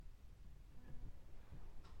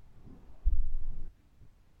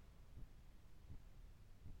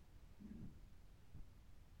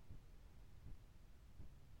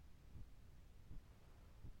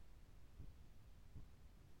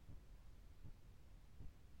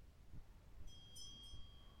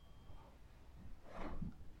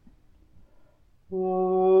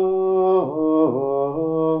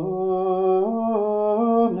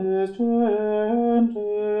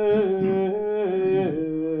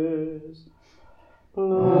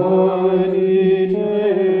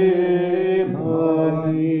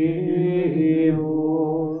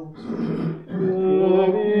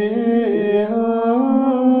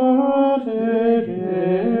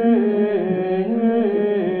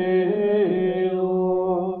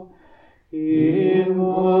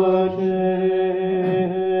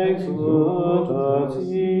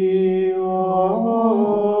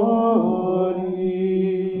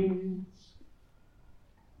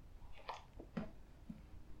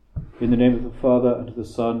In the name of the Father, and of the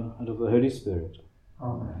Son, and of the Holy Spirit.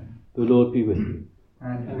 Amen. The Lord be with you.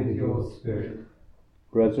 And with your spirit.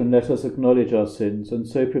 Brethren, let us acknowledge our sins, and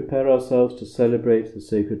so prepare ourselves to celebrate the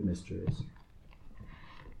sacred mysteries.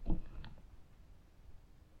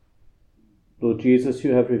 Lord Jesus,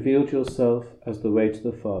 you have revealed yourself as the way to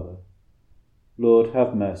the Father. Lord,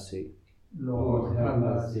 have mercy. Lord, have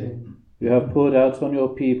mercy. You have poured out on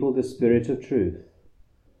your people the Spirit of truth.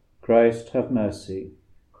 Christ, have mercy.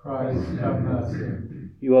 Christ, have mercy.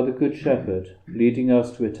 You are the Good Shepherd, leading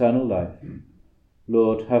us to eternal life.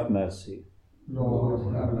 Lord, have mercy.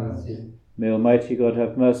 Lord, have mercy. May Almighty God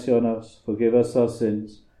have mercy on us, forgive us our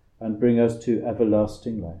sins, and bring us to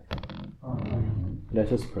everlasting life. Amen.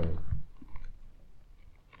 Let us pray.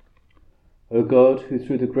 O God, who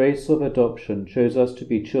through the grace of adoption chose us to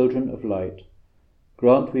be children of light,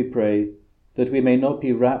 grant, we pray, that we may not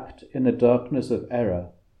be wrapped in the darkness of error,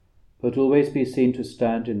 but always be seen to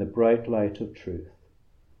stand in the bright light of truth.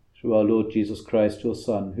 Through our Lord Jesus Christ, your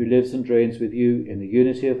Son, who lives and reigns with you in the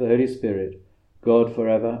unity of the Holy Spirit, God for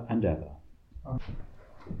ever and ever.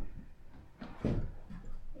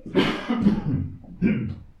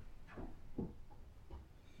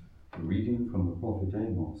 Reading from the prophet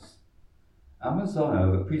Amos.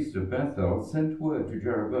 Amaziah, the priest of Bethel, sent word to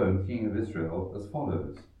Jeroboam, king of Israel, as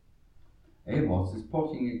follows. Amos is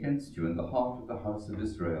plotting against you in the heart of the house of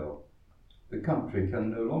Israel. The country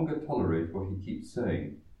can no longer tolerate what he keeps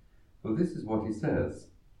saying, for this is what he says.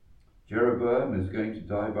 Jeroboam is going to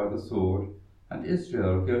die by the sword, and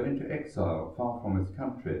Israel go into exile far from its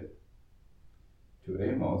country. To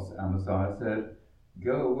Amos, Amaziah said,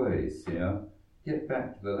 Go away, seer, get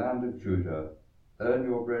back to the land of Judah, earn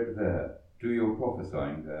your bread there, do your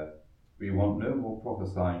prophesying there. We want no more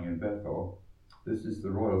prophesying in Bethel. This is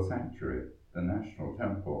the royal sanctuary, the national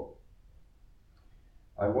temple.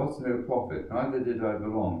 I was no prophet, neither did I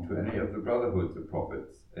belong to any of the brotherhoods of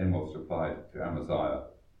prophets, Amos replied to Amaziah.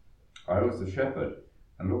 I was a shepherd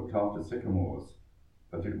and looked after sycamores,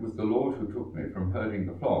 but it was the Lord who took me from herding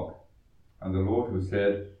the flock, and the Lord who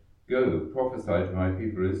said, Go, prophesy to my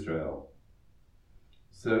people Israel.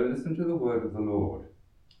 So listen to the word of the Lord.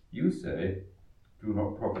 You say, Do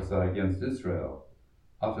not prophesy against Israel,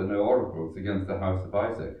 utter no oracles against the house of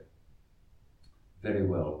Isaac. Very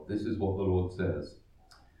well, this is what the Lord says.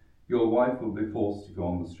 Your wife will be forced to go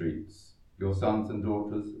on the streets. Your sons and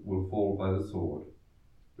daughters will fall by the sword.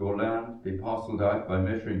 Your land be parcelled out by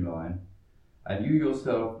measuring line, and you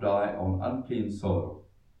yourself die on unclean soil.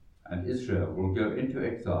 And Israel will go into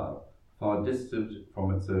exile, far distant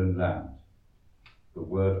from its own land. The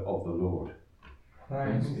word of the Lord.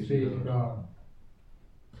 Thanks be to God.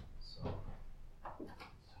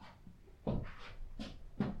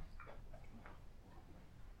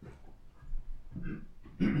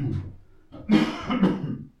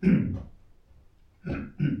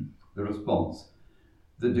 The response.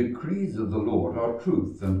 The decrees of the Lord are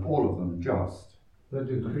truth, and all of them just. The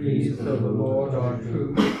decrees of the Lord are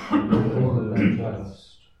truth, and all of them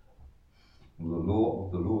just. The law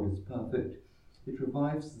of the Lord is perfect. It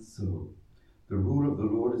revives the soul. The rule of the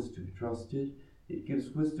Lord is to be trusted. It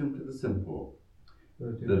gives wisdom to the simple.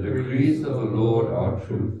 The decrees of the Lord are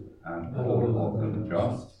truth, and all of them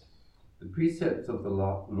just. The precepts of the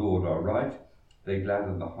Lord are right. They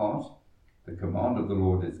gladden the heart. The command of the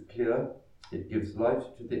Lord is clear. It gives light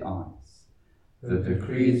to the eyes. The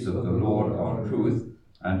decrees of the Lord are truth,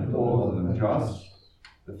 and all of them just.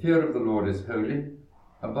 The fear of the Lord is holy,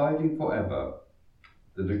 abiding forever.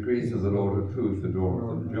 The decrees of the Lord are truth, and all of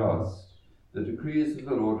them just. The decrees of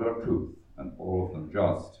the Lord are truth, and all of them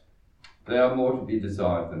just. They are more to be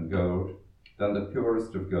desired than gold, than the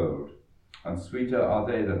purest of gold, and sweeter are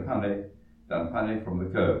they than honey from the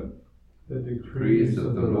comb. The Decrees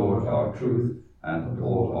of the Lord are truth, and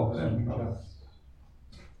all of them just.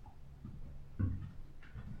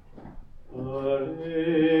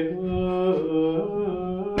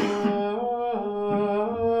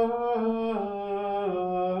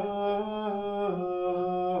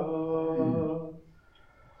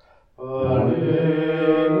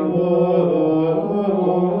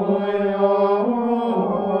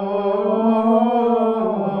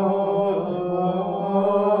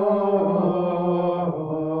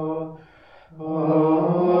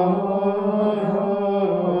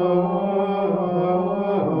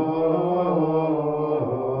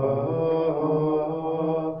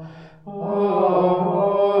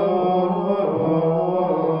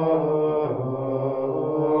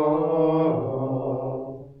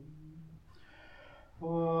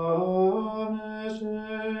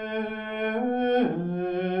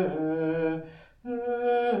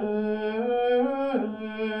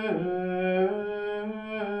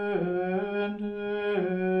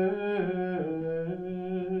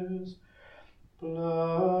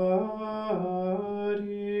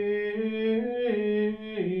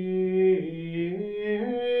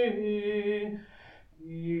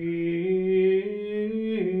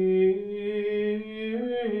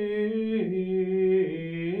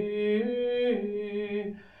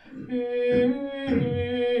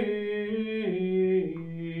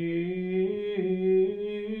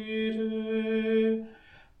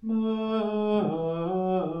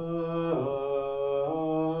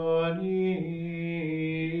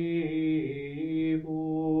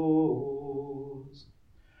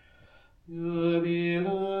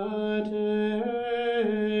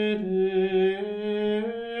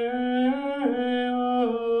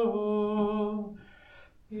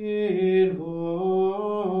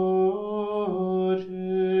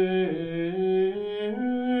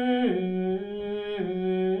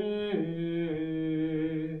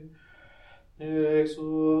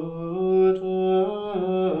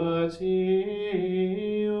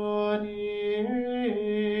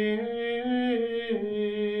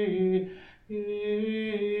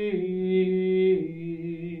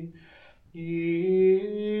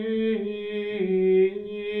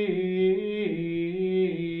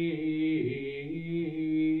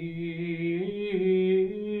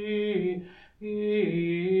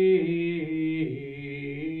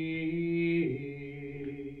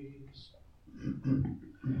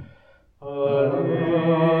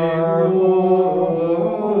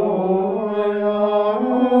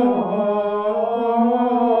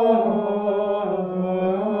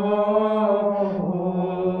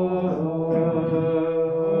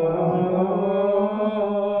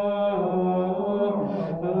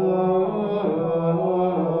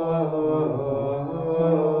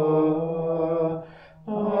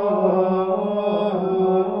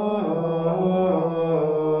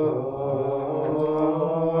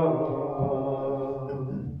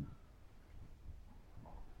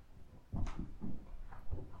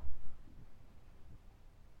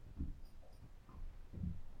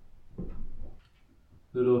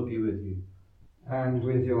 The Lord be with you. And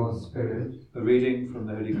with your spirit. A reading from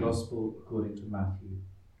the Holy Gospel according to Matthew.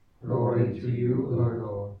 Glory to you, O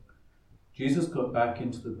Lord. Jesus got back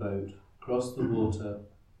into the boat, crossed the water,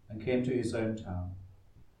 and came to his own town.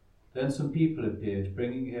 Then some people appeared,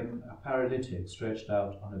 bringing him a paralytic stretched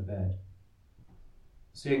out on a bed.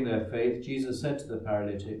 Seeing their faith, Jesus said to the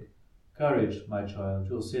paralytic, "Courage, my child,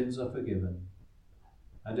 your sins are forgiven."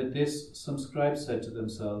 And at this some scribes said to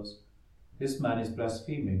themselves, "This man is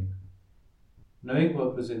blaspheming." Knowing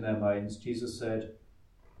what was in their minds, Jesus said,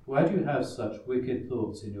 "Why do you have such wicked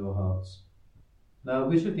thoughts in your hearts? Now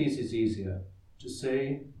which of these is easier, to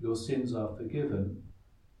say, 'Your sins are forgiven,'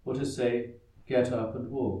 or to say, 'Get up and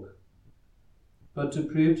walk'? But to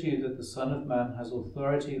prove to you that the Son of Man has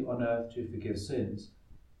authority on earth to forgive sins,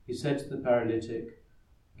 he said to the paralytic,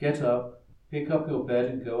 'Get up, pick up your bed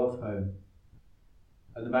and go off home.'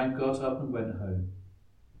 And the man got up and went home.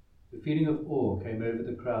 The feeling of awe came over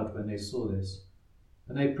the crowd when they saw this,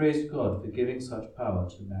 and they praised God for giving such power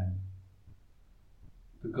to men."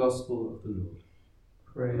 The Gospel of the Lord.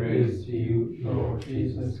 Praise to you, Lord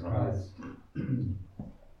Jesus Christ.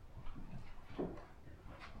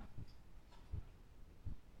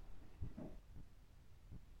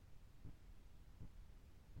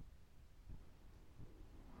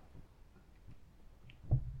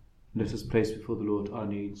 Let us place before the Lord our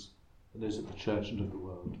needs and those of the Church and of the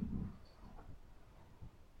world.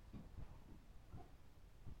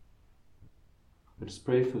 Let us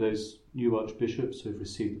pray for those new archbishops who have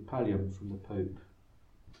received the pallium from the Pope,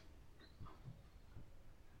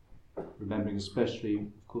 remembering especially,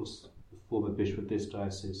 of course, the former bishop of this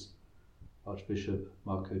diocese, Archbishop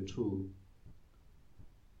Marco Toole.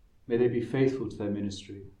 May they be faithful to their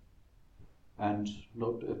ministry and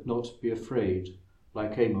not be afraid,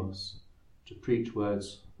 like Amos, to preach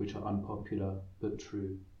words which are unpopular but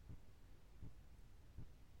true.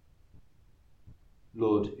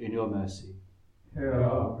 Lord, in your mercy, Hear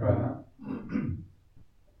our prayer.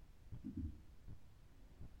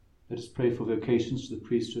 let us pray for vocations to the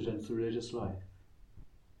priesthood and to the religious life.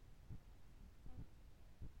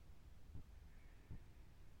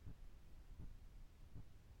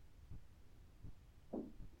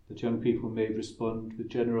 That young people may respond with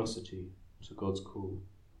generosity to God's call.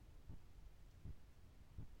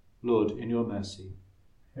 Lord, in your mercy,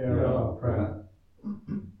 Hear our prayer.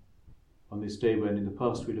 on this day when in the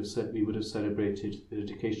past we would have celebrated the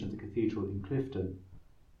dedication of the cathedral in Clifton,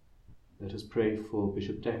 let us pray for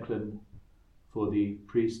Bishop Declan, for the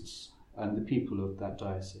priests and the people of that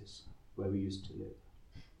diocese where we used to live.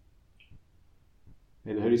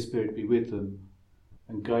 May the Holy Spirit be with them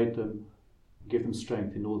and guide them, give them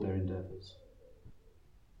strength in all their endeavours.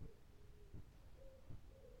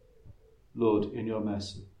 Lord, in your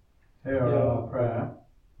mercy, Hear our prayer.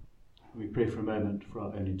 we pray for a moment for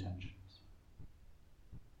our own intentions.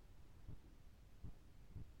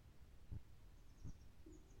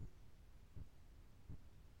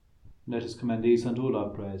 Let us commend these and all our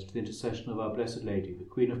prayers to the intercession of our Blessed Lady, the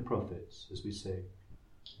Queen of Prophets, as we say,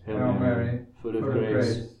 Hail Mary, full of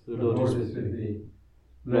grace, the Lord is with thee.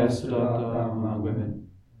 Blessed art thou among women,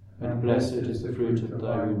 and blessed is the fruit of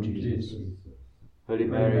thy womb, Jesus. Holy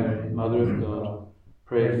Mary, Mother of God,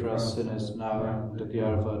 pray for us sinners now and at the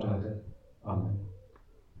hour of our death. Amen.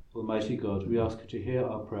 Almighty God, we ask you to hear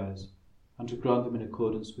our prayers and to grant them in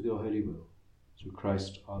accordance with your holy will, through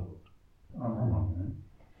Christ our Lord. Amen.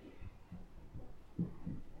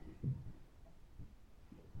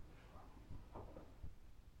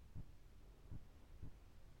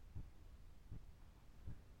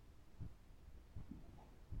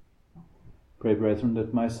 Pray, brethren,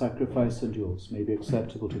 that my sacrifice and yours may be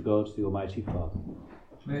acceptable to God, the Almighty Father.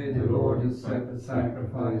 May the Lord accept the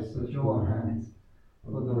sacrifice at your hands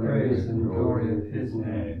for the praise and glory of his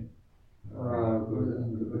name, for our good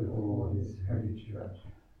and the good of all his holy church.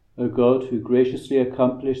 O God, who graciously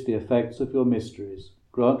accomplished the effects of your mysteries,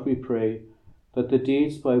 grant, we pray, that the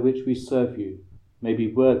deeds by which we serve you may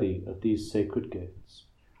be worthy of these sacred gifts.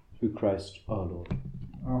 Through Christ our Lord.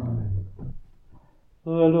 Amen. The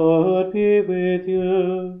Lord be with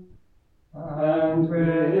you. And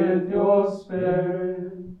with your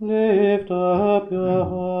spirit. Lift up your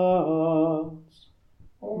hearts.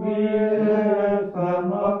 We lift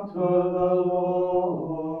them up to the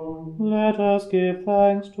Lord. Let us give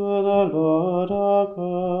thanks to the Lord our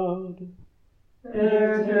God.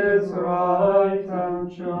 It is right and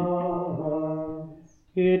just.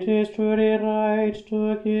 It is truly right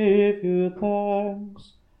to give you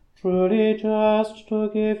thanks, truly just to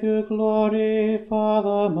give you glory,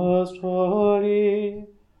 Father most holy.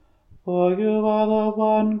 For you are the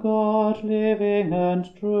one God, living and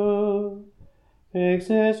true,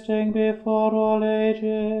 existing before all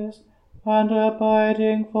ages, and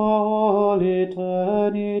abiding for all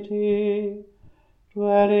eternity,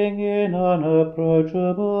 dwelling in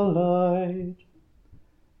unapproachable light.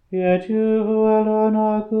 Yet you who alone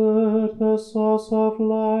are good, the source of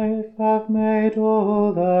life, have made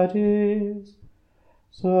all that is,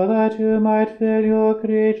 so that you might fill your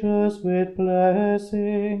creatures with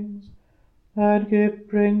blessings, and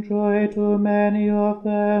bring joy to many of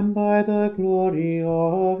them by the glory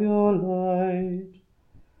of your light.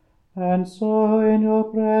 And so in your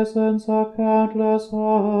presence are countless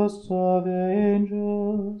hosts of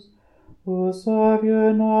angels, who serve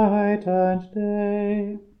you night and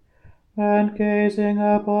day, and gazing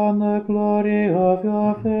upon the glory of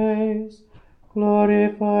your face,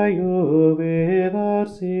 glorify you without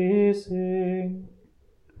ceasing.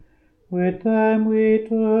 With them we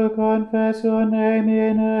too confess your name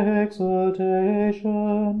in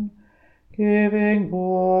exaltation, giving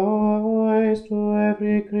voice to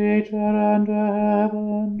every creature under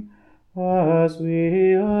heaven, as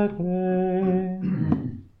we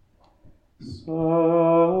acclaim. Sanctus,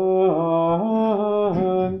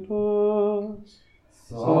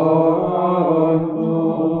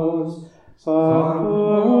 Sanctus,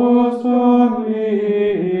 Sanctus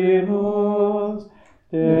Dominus,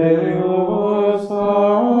 Deus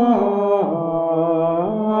Sabaoth,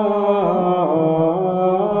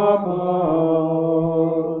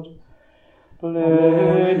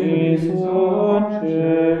 plenis sunt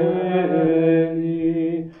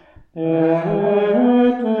caeli,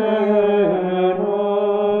 et terra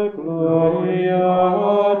gloria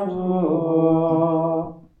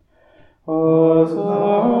tua.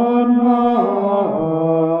 Hosanna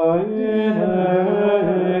in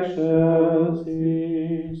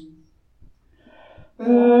excelsis.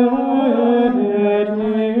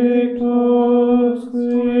 Benedictus qui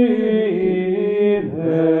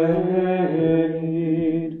venit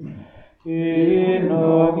in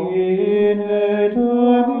nomine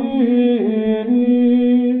Domini.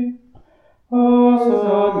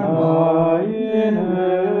 Hosanna in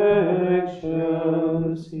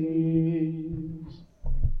excelsis.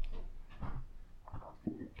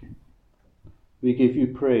 We give you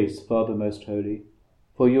praise, Father most holy,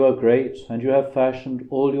 for you are great, and you have fashioned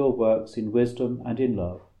all your works in wisdom and in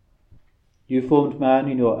love. You formed man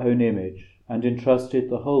in your own image, and entrusted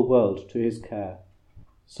the whole world to his care,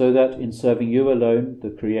 so that in serving you alone, the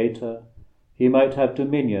Creator, he might have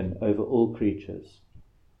dominion over all creatures.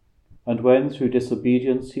 And when through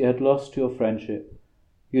disobedience he had lost your friendship,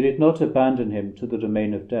 you did not abandon him to the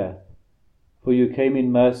domain of death, for you came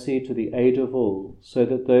in mercy to the aid of all, so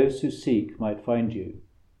that those who seek might find you.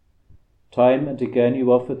 Time and again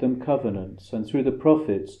you offered them covenants, and through the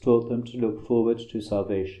prophets taught them to look forward to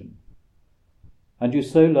salvation. And you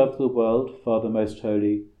so loved the world, Father most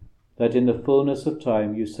holy, that in the fullness of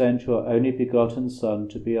time you sent your only begotten Son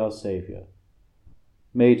to be our Saviour.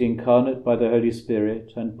 Made incarnate by the Holy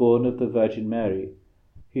Spirit and born of the Virgin Mary,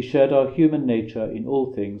 he shared our human nature in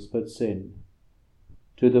all things but sin.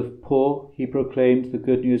 To the poor he proclaimed the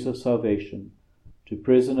good news of salvation, to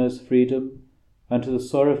prisoners freedom, and to the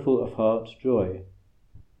sorrowful of heart joy.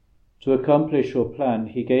 To accomplish your plan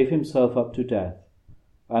he gave himself up to death,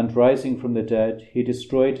 and rising from the dead he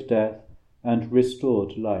destroyed death and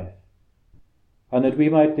restored life. And that we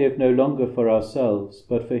might live no longer for ourselves,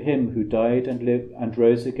 but for him who died and lived and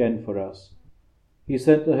rose again for us, he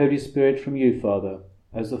sent the Holy Spirit from you, Father,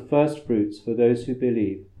 as the first fruits for those who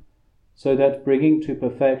believe, so that, bringing to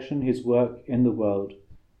perfection his work in the world,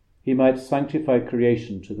 he might sanctify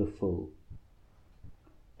creation to the full.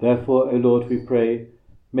 Therefore, O Lord, we pray,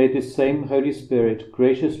 may this same Holy Spirit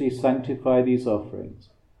graciously sanctify these offerings,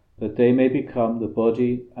 that they may become the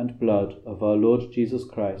body and blood of our Lord Jesus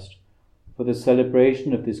Christ, for the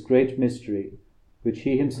celebration of this great mystery, which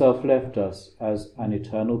he himself left us as an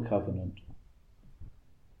eternal covenant.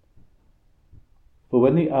 For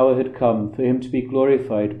when the hour had come for him to be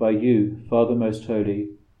glorified by you, Father most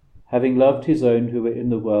holy, having loved his own who were in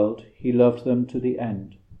the world, he loved them to the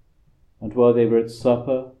end. And while they were at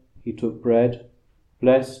supper, he took bread,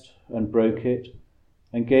 blessed and broke it,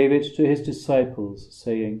 and gave it to his disciples,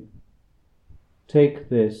 saying, "Take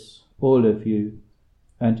this, all of you,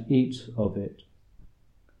 and eat of it.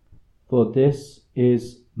 For this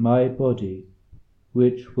is my body,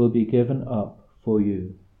 which will be given up for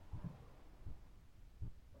you."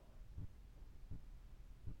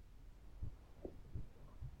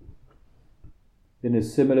 In a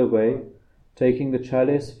similar way, taking the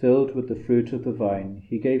chalice filled with the fruit of the vine,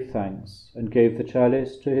 he gave thanks, and gave the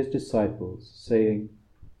chalice to his disciples, saying,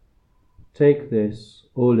 "Take this,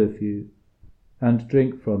 all of you, and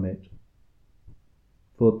drink from it.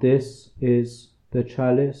 For this is the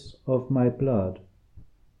chalice of my blood,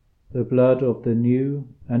 the blood of the new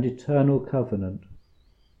and eternal covenant,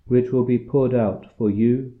 which will be poured out for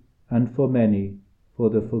you and for many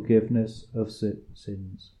for the forgiveness of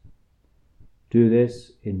sins. Do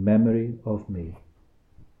this in memory of me.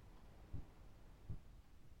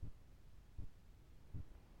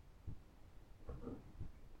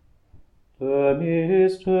 The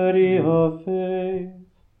mystery of faith.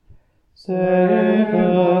 Save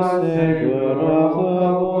us, Saviour of the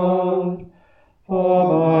world, for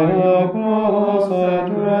by your cross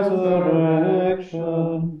and resurrection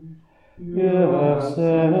you have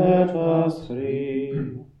set us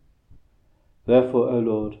free. Therefore, O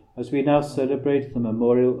Lord, as we now celebrate the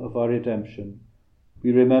memorial of our redemption,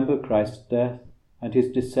 we remember Christ's death and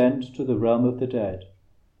his descent to the realm of the dead.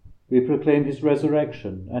 We proclaim his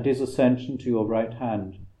resurrection and his ascension to your right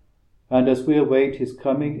hand, and as we await his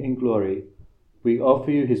coming in glory, we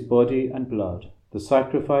offer you his body and blood, the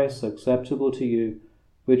sacrifice acceptable to you,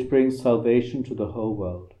 which brings salvation to the whole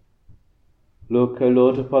world. Look, O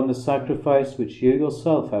Lord, upon the sacrifice which you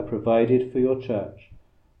yourself have provided for your church,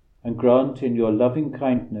 and grant in your loving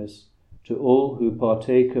kindness to all who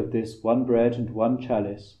partake of this one bread and one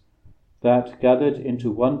chalice, that, gathered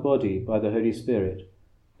into one body by the Holy Spirit,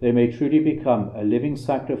 they may truly become a living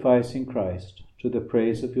sacrifice in Christ, to the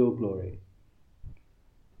praise of your glory.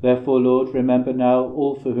 Therefore, Lord, remember now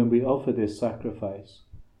all for whom we offer this sacrifice,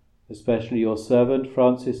 especially your servant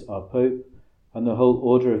Francis our Pope, and the whole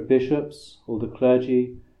order of bishops, all the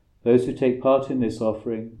clergy, those who take part in this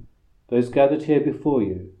offering, those gathered here before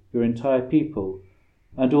you, your entire people,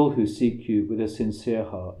 and all who seek you with a sincere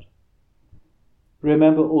heart.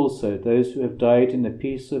 Remember also those who have died in the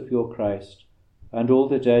peace of your Christ, and all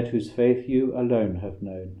the dead whose faith you alone have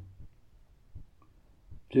known.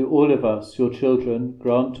 To all of us, your children,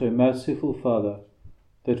 grant, O merciful Father,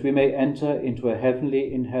 that we may enter into a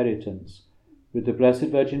heavenly inheritance with the Blessed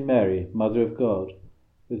Virgin Mary, Mother of God,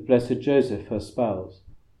 with Blessed Joseph, her spouse,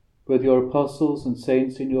 with your apostles and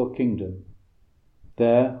saints in your kingdom.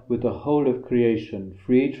 There, with the whole of creation,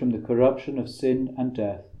 freed from the corruption of sin and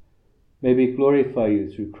death, may we glorify you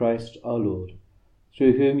through Christ our Lord,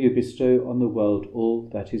 through whom you bestow on the world all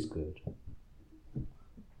that is good.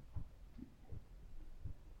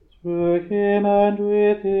 Through him and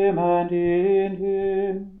with him and in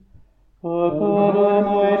him, O God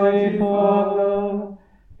Almighty Father,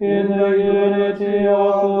 in the unity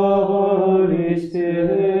of the Holy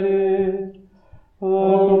Spirit,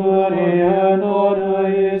 all glory and honor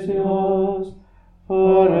is yours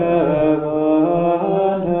forever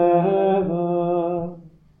and ever.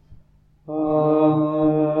 Amen.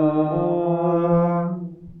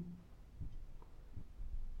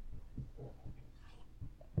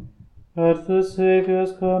 At the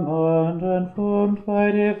Saviour's command and formed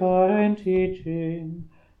by divine teaching,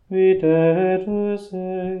 we dare to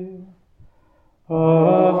say,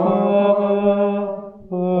 Our Father,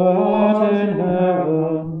 who art in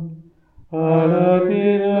heaven, hallowed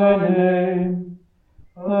be thy name.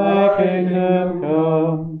 Thy kingdom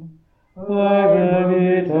come, thy will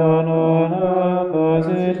be done on earth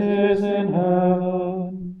as it is in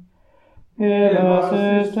heaven. Give us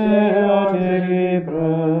this day our daily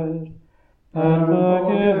bread, and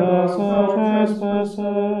forgive us our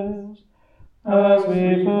trespasses, as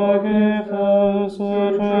we forgive those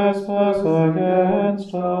who trespass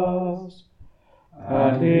against us.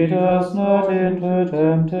 And lead us not into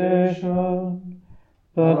temptation,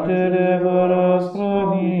 but deliver us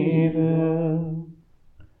from evil.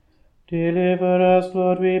 Deliver us,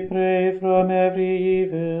 Lord, we pray, from every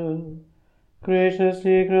evil.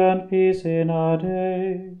 Graciously grant peace in our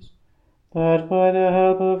days, that by the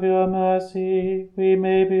help of your mercy we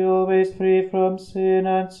may be always free from sin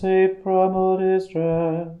and safe from all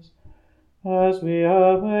distress, as we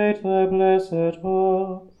await the blessed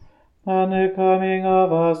hope and the coming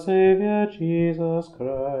of our Saviour Jesus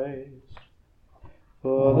Christ.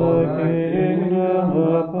 For the kingdom,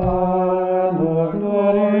 the power, and the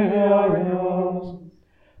glory are yours,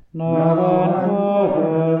 now and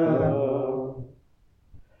forever.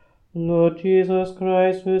 Lord Jesus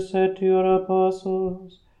Christ, who said to your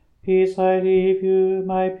apostles, Peace I leave you,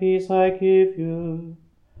 my peace I give you,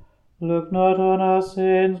 look not on our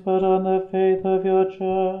sins, but on the faith of your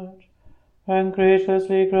church, and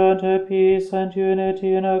graciously grant her peace and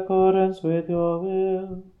unity in accordance with your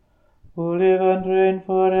will, who live and reign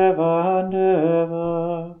forever and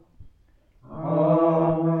ever.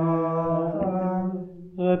 Amen.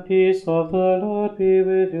 The peace of the Lord be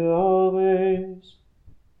with you always.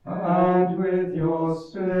 And with your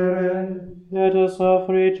spirit. Let us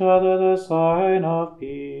offer each other the sign of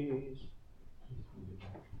peace.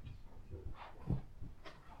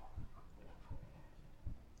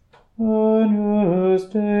 Agnus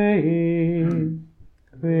Dei,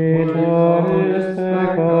 qui tollis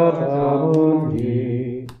peccata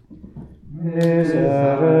mundi,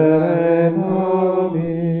 miserere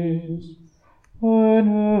nobis.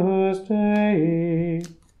 Agnus Dei,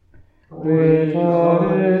 qui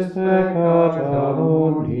tollis peccata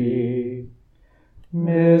mundi,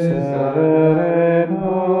 miserere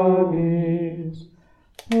nobis.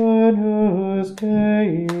 Agnus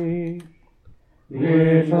Dei,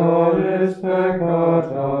 qui tollis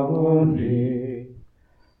peccata mundi,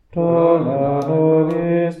 dona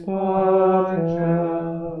nobis pacem.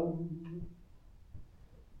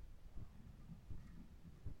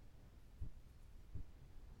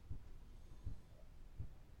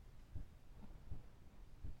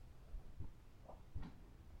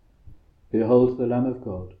 Behold the Lamb of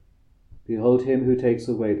God. Behold him who takes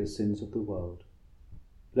away the sins of the world.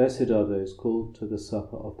 Blessed are those called to the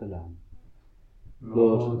supper of the Lamb.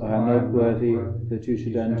 Lord, I am not worthy that you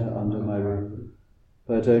should enter under my roof,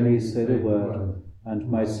 but only say the word, and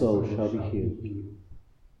my soul shall be healed.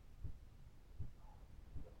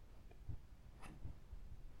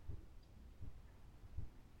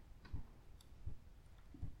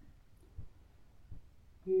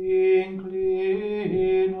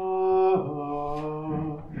 Inclina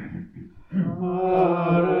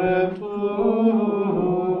arem tuum,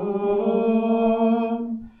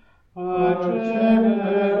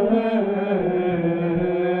 accelera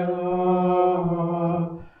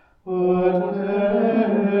ut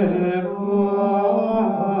eruas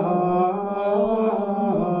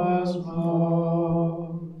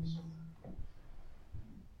nos.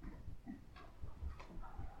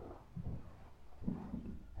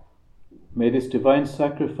 May this divine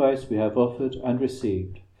sacrifice we have offered and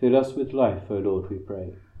received fill us with life, O Lord, we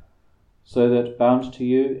pray, so that, bound to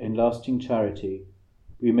you in lasting charity,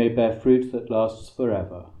 we may bear fruit that lasts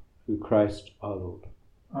forever, through Christ our Lord.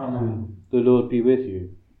 Amen. The Lord be with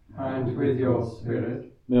you. And with your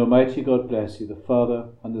spirit. May Almighty God bless you, the Father,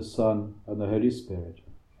 and the Son, and the Holy Spirit.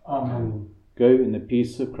 Amen. Go in the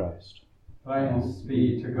peace of Christ. Thanks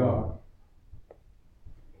be to God.